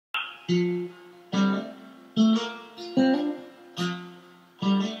Will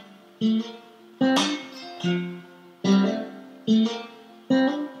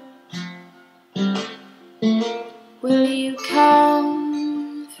you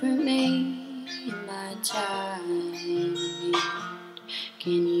come for me in my time of need?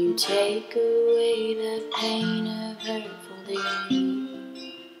 Can you take away the pain of hurtful deed?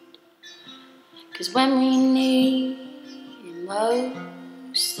 'Cause when we need it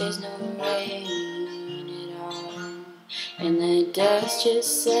most, there's no rain at all, and the dust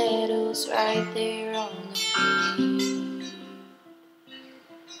just settles right there on the feet.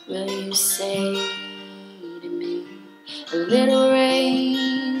 Will you say to me, a little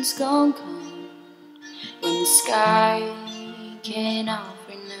rain's gonna come when the sky can't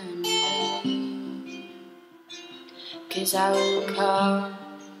offer none rain? 'Cause I will come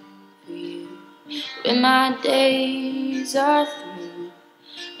for you when my days are through,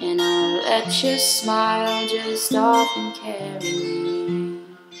 and I'll let your smile just often carry me.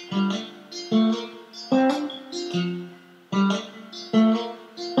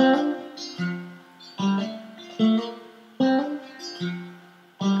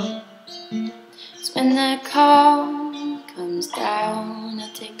 So when the calm comes down, I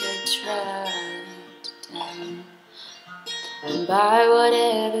take a trip to town and buy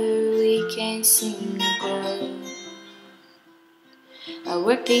whatever we can't seem to grow. I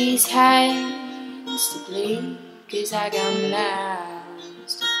work these hands to bleed, 'cause I got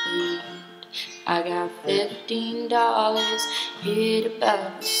mouths to feed. I got $15 hid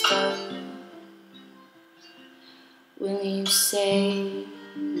above the stove. Will you say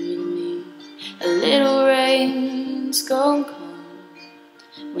to me, a little rain's gonna come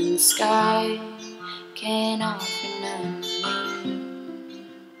when the sky can't offer none rain?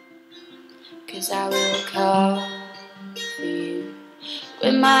 'Cause I will come for you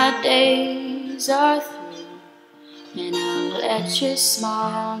when my days are through, and I'll let your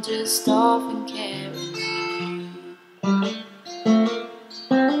smile just often carry me.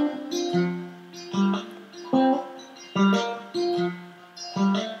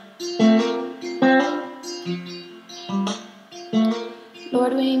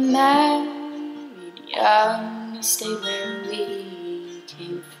 Lord, we married young to stay where we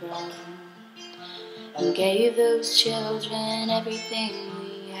came from, and gave those children everything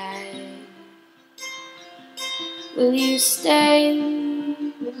we had. Will you stay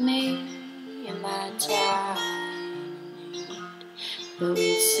with me in my time of need? Though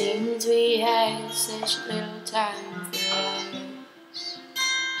it seems we had such little time for us.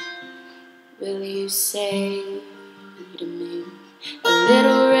 Will you say to me, a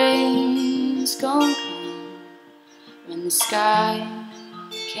little rain's gonna come when the sky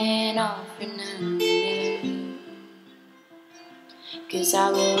can't offer none rain? 'Cause I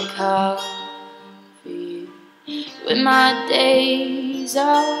will come for you when my days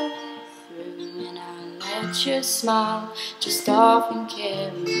are through, and I'll let your smile just often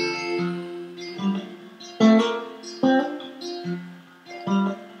carry me.